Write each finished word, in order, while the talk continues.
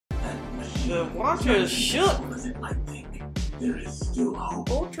The Watcher shook. I think there is still hope.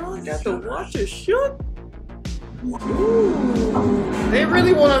 Ultron got the Watcher shook. Ooh. They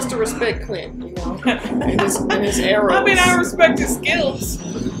really want us to respect Clint, you know, in his arrows. I mean, I respect his skills.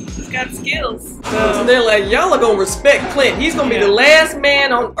 He's got skills. So they're like, y'all are gonna respect Clint. He's gonna be the last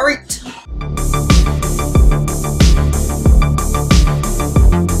man on Earth.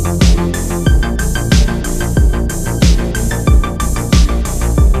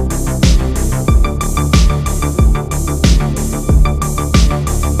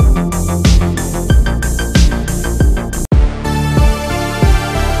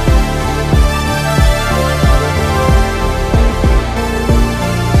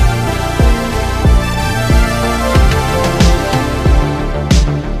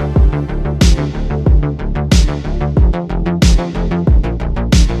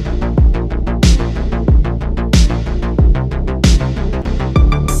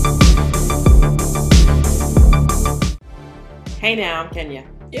 Hey now, I'm Kenya.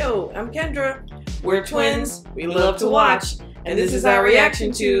 Yo, I'm Kendra. We're twins. We love to watch. And this is our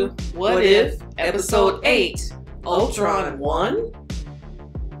reaction to What If Episode 8, Ultron Won?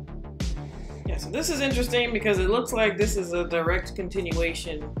 Yeah, so this is interesting because it looks like this is a direct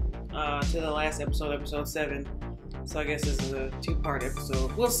continuation to the last episode, episode 7. So I guess this is a 2-part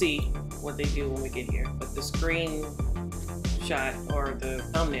episode. We'll see what they do when we get here. But the screen shot or the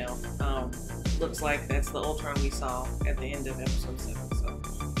thumbnail looks like that's the Ultron we saw at the end of episode 7. So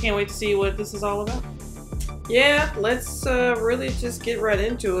can't wait to see what this is all about. Yeah, let's really just get right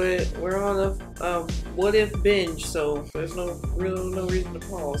into it. We're on a what if binge, so there's no reason to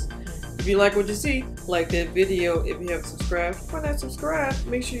pause. If you like what you see, like that video. If you haven't subscribed, why not subscribe?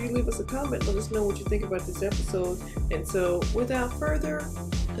 Make sure you leave us a comment. Let us know what you think about this episode. And so, without further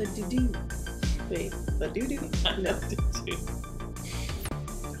ado, wait, ado? No, ado.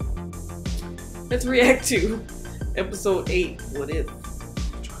 Let's react to episode 8, What If?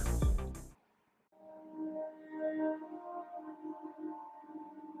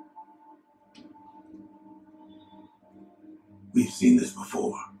 We've seen this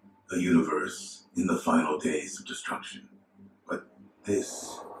before. A universe in the final days of destruction. But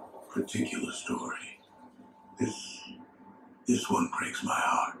this particular story, this one breaks my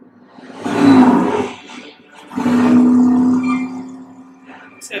heart.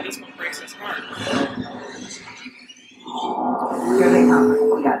 Said this one breaks his heart. Here they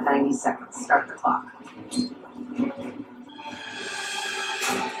come. We got 90 seconds. Start the clock.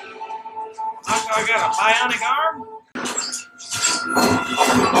 I got a bionic arm?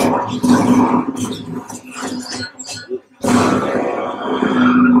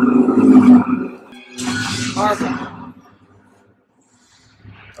 Marvel.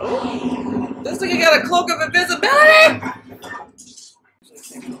 Oh, this nigga got a cloak of invisibility!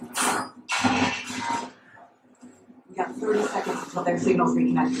 We got 30 seconds until their signals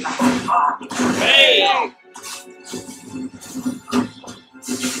reconnect. Hey!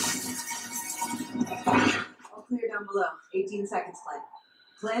 All clear down below. 18 seconds,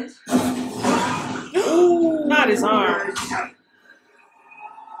 Clint. Ooh, not his arm.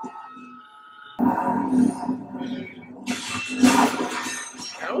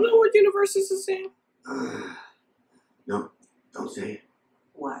 I don't know what universe this is in. No, don't say it.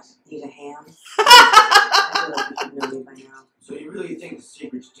 What? Need a hand? I feel like you should know me by now. So you really think the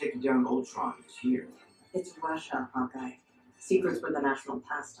secret to taking down Ultron is here? It's Russia, Hawkeye. Secrets were the national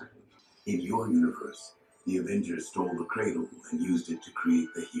pastime. In your universe, the Avengers stole the cradle and used it to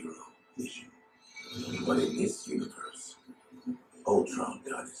create the hero, Vision. But in this universe, Ultron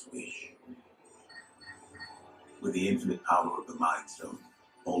got his wish. With the infinite power of the Mind Stone,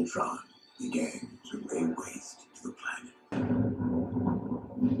 Ultron began to lay waste to the planet.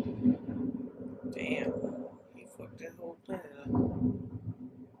 Damn, he fucked that whole planet up.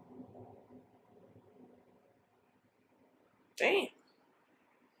 Damn.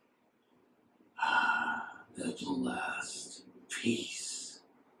 At last, peace.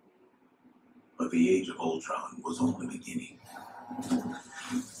 But the age of Ultron was only beginning.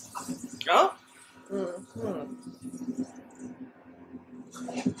 Oh?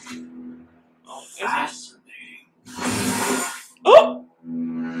 Oh, Fascinating. Oh!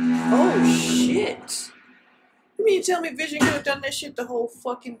 Oh, shit. You mean you tell me Vision could have done that shit the whole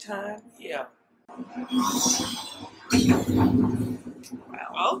fucking time? yeah.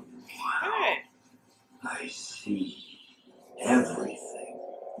 Wow. Hey. I see everything.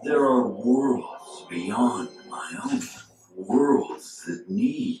 There are worlds beyond my own. Worlds that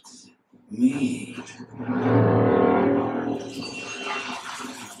need me.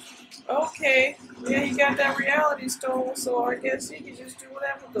 Okay. Yeah, he got that reality stone, so I guess he can just do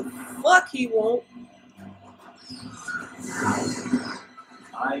whatever the fuck he want.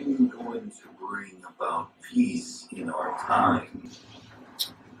 I'm going to bring about peace in our time.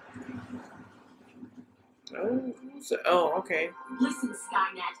 Oh, okay. Listen,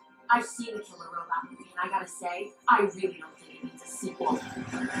 Skynet. I've seen the Killer Robot movie, and I gotta say, I really don't think it needs a sequel.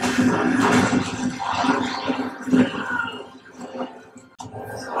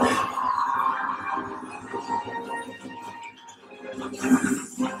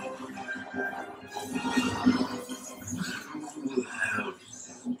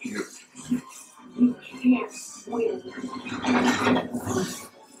 Yes, wait a minute.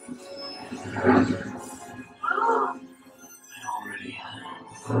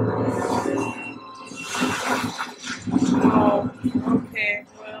 Oh, okay,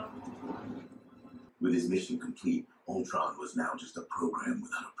 well. With his mission complete, Ultron was now just a program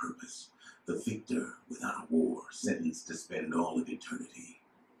without a purpose. The victor without a war, sentenced to spend all of eternity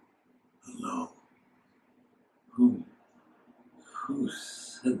alone. Who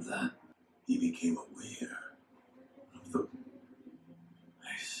said that? He became aware of the...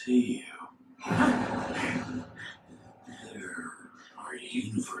 I see you. There are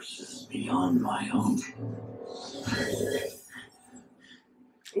universes beyond my own.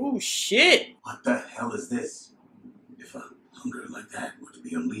 Ooh, shit! What the hell is this? If a hunger like that were to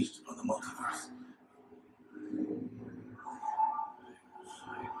be unleashed upon the multiverse.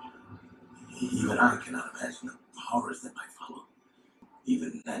 Even I cannot imagine the horrors that might follow.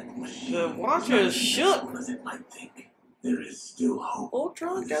 Even that machine. The Watcher is shook. As it might think, there is still hope.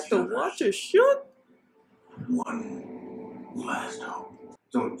 Ultron got the Watcher shook? One last hope.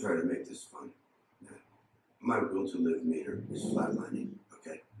 Don't try to make this fun. My will to live meter is flatlining,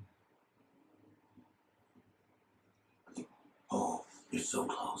 okay? Oh, you're so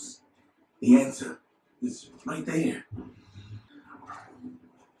close. The answer is right there.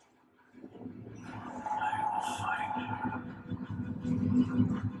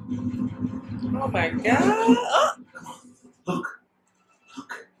 Oh my god! Oh. Come on, look.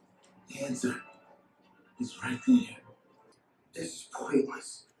 The answer is right there. This is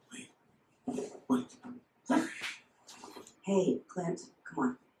pointless. Wait. Hey, Clint, come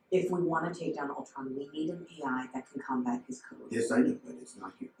on. If we want to take down Ultron, we need an AI that can combat his code. Yes, I know, but it's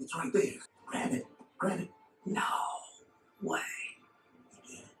not here. It's right there. Grab it. No way.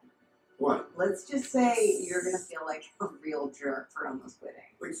 What? Let's just say you're gonna feel like a real jerk for almost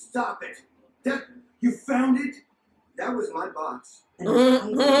quitting. Wait, stop it. You found it? That was my box. And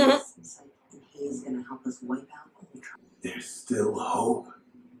it's and he's gonna help us wipe out Ultron. There's still hope.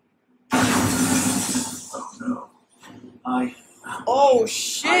 Oh no. Oh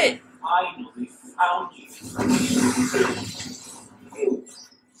shit! I finally found you.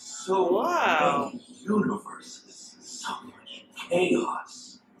 So Wow. many universes, so much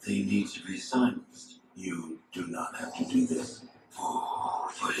chaos. They need to be silenced. You do not have to do this. Oh,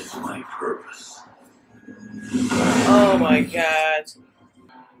 but it's my purpose. Oh my god.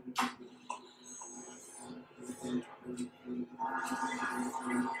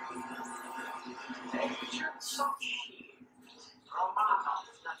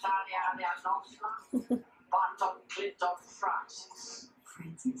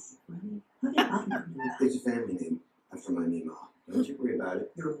 Francis, what did I know that? It's a family name after my Mima. Don't you worry about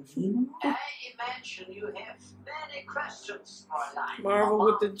it. Your Nemo? I imagine you have many questions, Fräulein. Marvel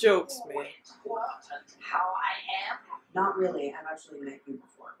with the jokes, man. What and how I am? Not really. I've actually met you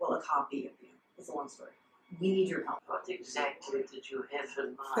before. Well, a copy of you. It's a long story. We need your help. What exactly did you have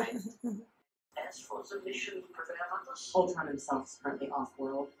in mind? As for the mission parameters, Ultron himself is currently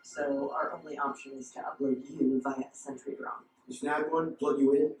off-world, so our only option is to upload you via a sentry drone. You snag one, plug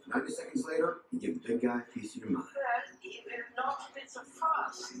you in, 90 seconds later, you give the big guy a piece of your mind. well, it will not be the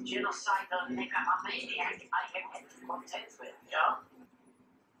first genocidal megalomaniac I have had contact with, yeah?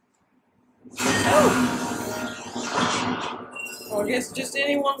 Well, I guess just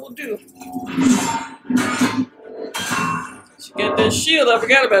anyone will do. She got that shield, I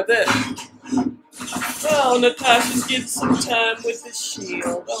forgot about that. Oh, Natasha's getting some time with the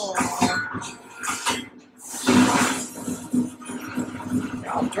shield. Oh.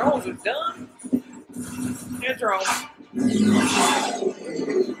 Y'all drones are done. They're drones.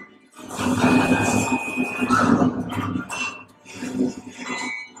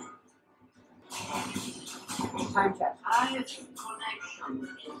 Time check. I have connection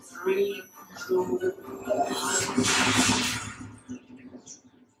in 3, 2, 1.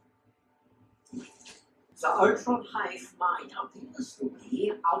 The Ultron hive mind appears to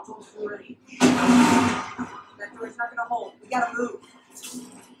be out of range. That door's not gonna hold. We gotta move.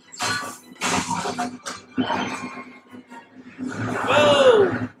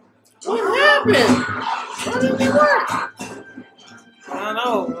 Whoa! What happened? Why didn't it work? I don't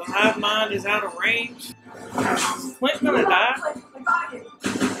know. The hive mind is out of range. Is Clint gonna die?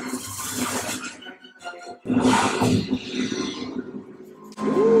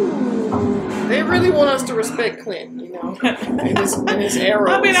 Ooh, they really want us to respect Clint, you know, in his arrows.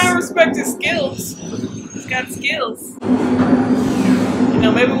 I mean, I respect his skills. He's got skills. You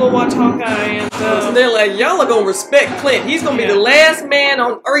know, maybe we'll watch Hawkeye and So they're like, y'all are gonna respect Clint. He's gonna be the last man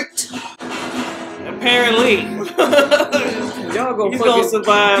on Earth. apparently. Y'all gonna He's gonna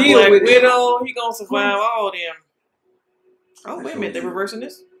survive deal Black with it. Widow. He gonna survive all of them. Oh, wait a minute. They're reversing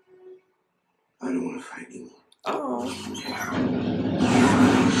this? I don't want to fight anymore. Oh.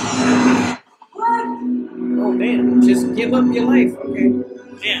 Oh, damn. Just give up your life, okay?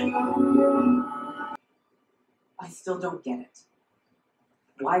 Damn. I still don't get it.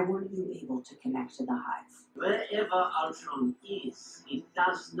 Why weren't you able to connect to the hive? Wherever Ultron is, it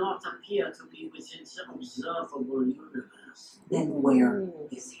does not appear to be within the observable universe. Then where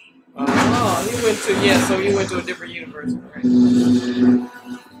is he? Oh, he went to, so he went to a different universe. Right.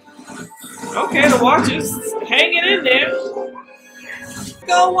 Okay, the Watchers hanging in there.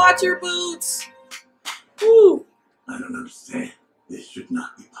 Go watch your boots. Woo. I don't understand. This should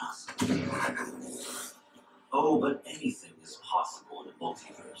not be possible. Oh, but anything is possible in the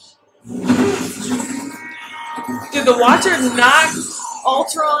multiverse. Did the Watcher knock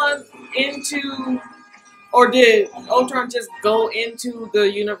Ultron into, or did Ultron just go into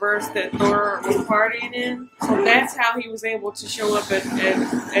the universe that Thor was partying in? So that's how he was able to show up at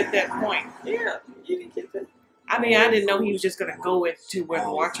that point. Yeah, you didn't get that. I mean, I didn't know he was just going to go into where the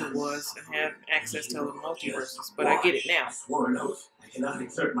Watcher was and have access to the multiverses, but I get it now. I swore an oath. I cannot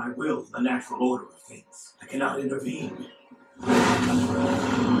exert my will in the natural order of things. I cannot intervene.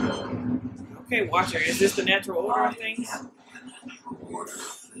 Okay, Watcher, is this the natural order of things?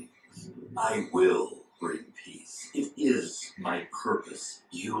 I will bring peace. It is my purpose.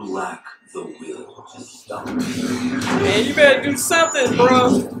 You lack the will to stop me. Man, you better do something,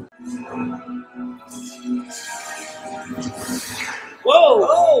 bro. Whoa!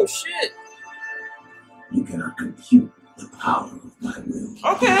 Oh shit! You cannot compute the power of my will.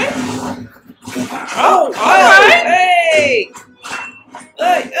 Okay. Oh, alright. Hey!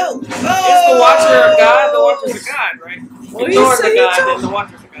 Hey! Oh! Is the Watcher a god? The Watcher's a god, right? Well, If Thor's a god, then the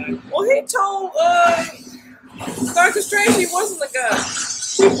Watcher's a god. Well, he told Doctor Strange he wasn't a god.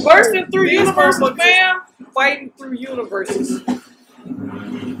 He's bursting through These universes, motherfuckers man. fighting through universes.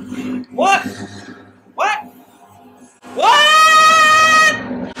 What? What? What?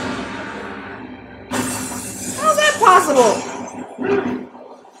 How's that possible?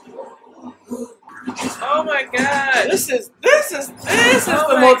 Oh my god! This is the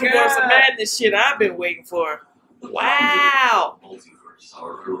my multiverse God. of madness shit I've been waiting for. Wow. Multiverse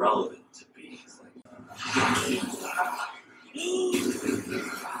are irrelevant to beings like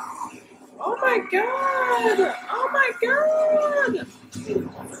Oh my god! Oh my god!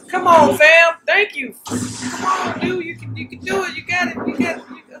 Come on, fam. Thank you. Come on, dude. You can do it. You got it. You got it.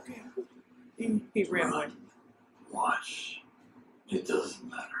 Okay. He ran away. Watch. It doesn't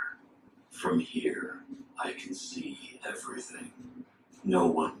matter. From here, I can see everything. No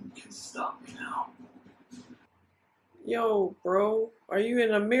one can stop me now. Yo, bro, are you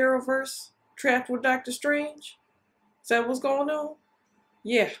in a mirrorverse trapped with Doctor Strange? Is that what's going on?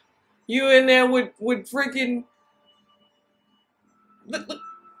 Yeah. You in there with freaking... Look.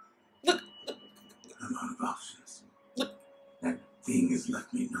 I'm out of options. That thing has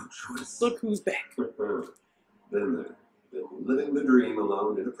left me no choice. Look who's back. Been there. Been living the dream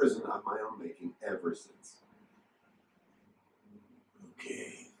alone in a prison of my own making ever since.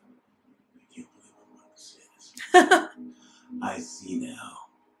 Okay. I can't believe I'm about to say this. I see now.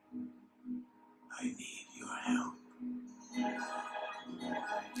 I need your help.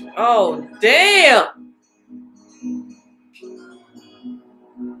 Oh, damn!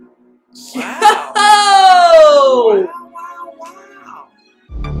 Wow. Oh! Wow.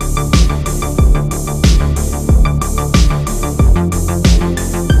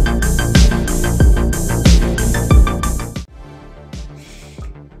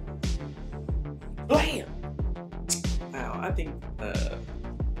 Bam! Wow.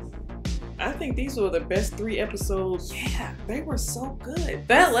 I think these were the best 3 episodes. Yeah, They were so good.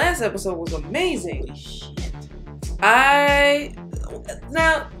 that last episode was amazing. Holy shit. I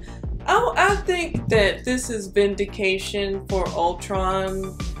think that this is vindication for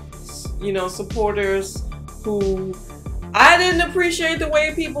Ultron, supporters who I didn't appreciate the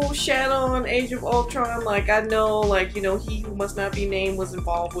way people shat on Age of Ultron. Like, I know, like, you know, he who must not be named was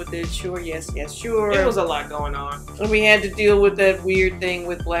involved with it. Sure, yes, sure. There was a lot going on. And we had to deal with that weird thing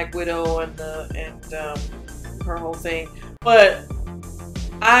with Black Widow and her whole thing. But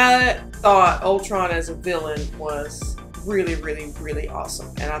I thought Ultron as a villain was really, really, really awesome.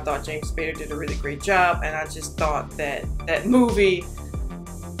 And I thought James Spader did a really great job. And I just thought that that movie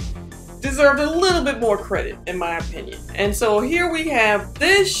deserved a little bit more credit, in my opinion. And so here we have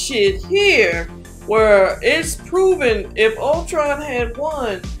this shit here, where it's proven if Ultron had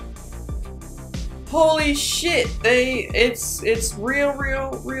won, holy shit, it's real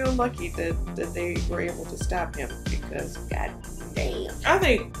lucky that they were able to stop him, because god damn. I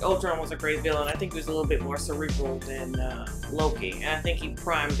think Ultron was a great villain. I think he was a little bit more cerebral than Loki, and I think he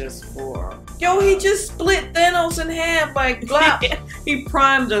primed us for... Yo, he just split Thanos in half, like, glop. He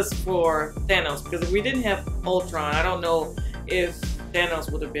primed us for Thanos, because if we didn't have Ultron, I don't know if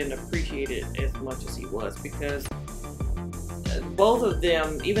Thanos would have been appreciated as much as he was, because both of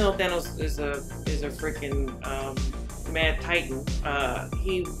them, even though Thanos is a freaking mad titan,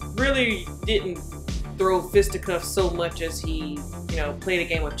 he really didn't throw fisticuffs so much as he, you know, played a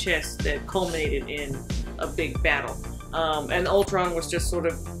game of chess that culminated in a big battle. And Ultron was just sort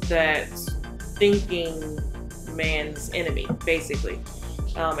of that thinking man's enemy, basically.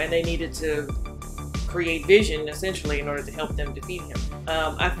 And they needed to create vision, essentially, in order to help them defeat him.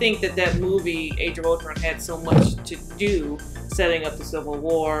 I think that movie, Age of Ultron, had so much to do setting up the Civil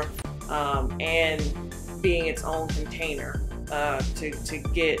War and being its own container to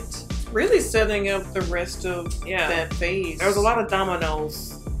get... Really setting up the rest of that phase. There was a lot of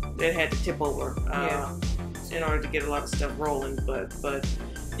dominoes that had to tip over in order to get a lot of stuff rolling. But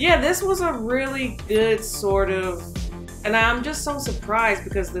yeah, this was a really good sort of... And I'm just so surprised,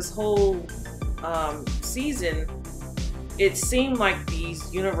 because this whole season, it seemed like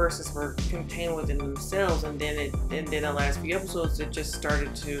these universes were contained within themselves, and then the last few episodes, it just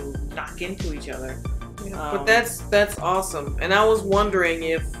started to knock into each other. But that's awesome. And I was wondering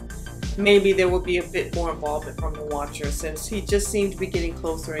if maybe there would be a bit more involvement from the Watcher, since he just seemed to be getting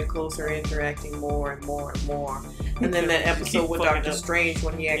closer and closer, interacting more and more and more. And then that episode with Doctor Strange,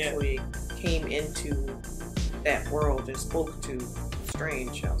 when he actually came into that world and spoke to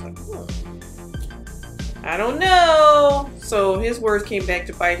Strange, I was like, I don't know. So his words came back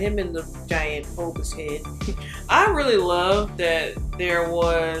to bite him in the giant bulbous head. I really love that there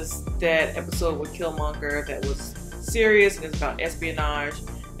was that episode with Killmonger that was serious and it's about espionage.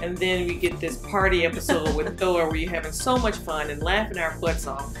 And then we get this party episode with Thor where you're having so much fun and laughing our butts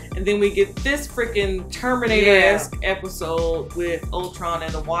off. And then we get this freaking Terminator-esque episode with Ultron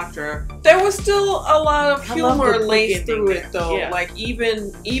and the Watcher. There was still a lot of humor laced through it, though. Yeah. Like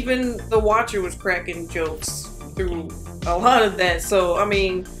even the Watcher was cracking jokes through a lot of that. So I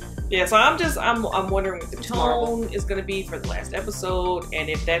mean, yeah. So I'm wondering what the tone is going to be for the last episode, and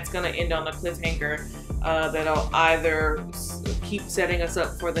if that's going to end on a cliffhanger that'll either keep setting us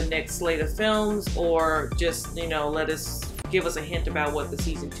up for the next slate of films, or just, you know, give us a hint about what the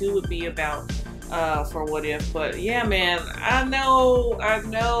season 2 would be about for What If. But yeah, man, I know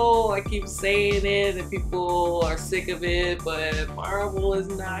I keep saying it and people are sick of it, but Marvel is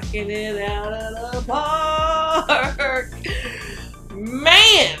knocking it out of the park.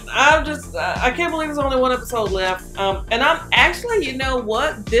 Man, I can't believe there's only one episode left. And I'm actually, you know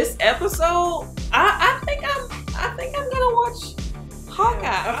what, this episode, I think I'm gonna watch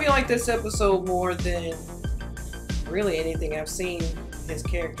Hawkeye. I feel like this episode, more than really anything I've seen his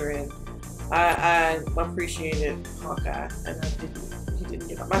character in, I appreciated Hawkeye, and he didn't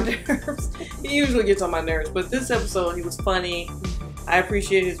get on my nerves. He usually gets on my nerves, but this episode, he was funny. I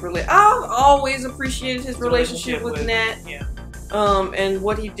appreciate his I've always appreciated his relationship with Nat. Yeah. And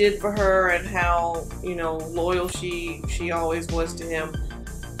what he did for her, and how, you know, loyal she always was to him.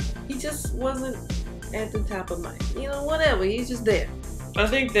 He just wasn't at the top of my, you know, whatever. He's just there. I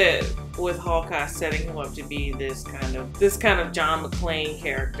think that with Hawkeye setting him up to be this kind of John McClane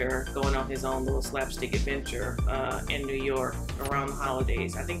character going on his own little slapstick adventure in New York around the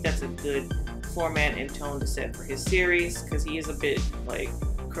holidays, I think that's a good format and tone to set for his series, because he is a bit like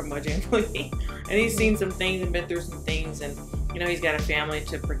curmudgeonly, and he's seen some things and been through some things, and you know, he's got a family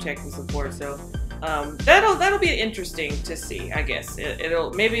to protect and support. So that'll be interesting to see. I guess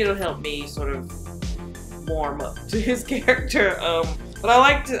maybe it'll help me sort of warm up to his character. But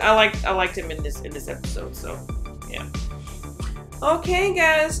I liked him in this episode. So yeah. Okay,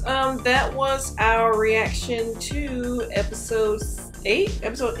 guys. That was our reaction to episode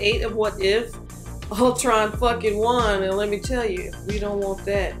 8 of What If. Ultron fucking won, and let me tell you, we don't want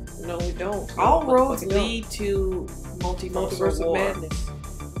that. No, we don't. All No, roads fucking no. lead to Multiverse of war. Madness.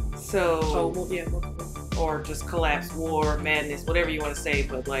 So, Yeah, multiverse. or just collapse, war, madness, whatever you want to say.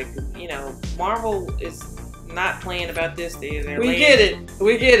 But like, you know, Marvel is not playing about this. They're We laying- get it.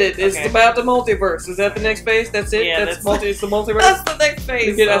 We get it. It's Okay. about the multiverse. Is that the next phase? That's it. Yeah, It's that's- the multiverse. That's the next phase.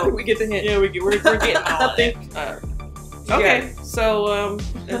 We get, I so- think we get the hint. Yeah, we're getting all I of think- that. You Okay, so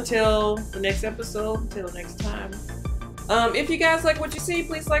until the next episode, until next time. If you guys like what you see,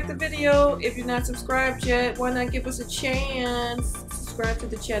 please like the video. If you're not subscribed yet, why not give us a chance? Subscribe to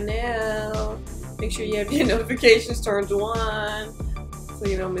the channel. Make sure you have your notifications turned on so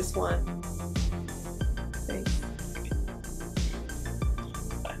you don't miss one.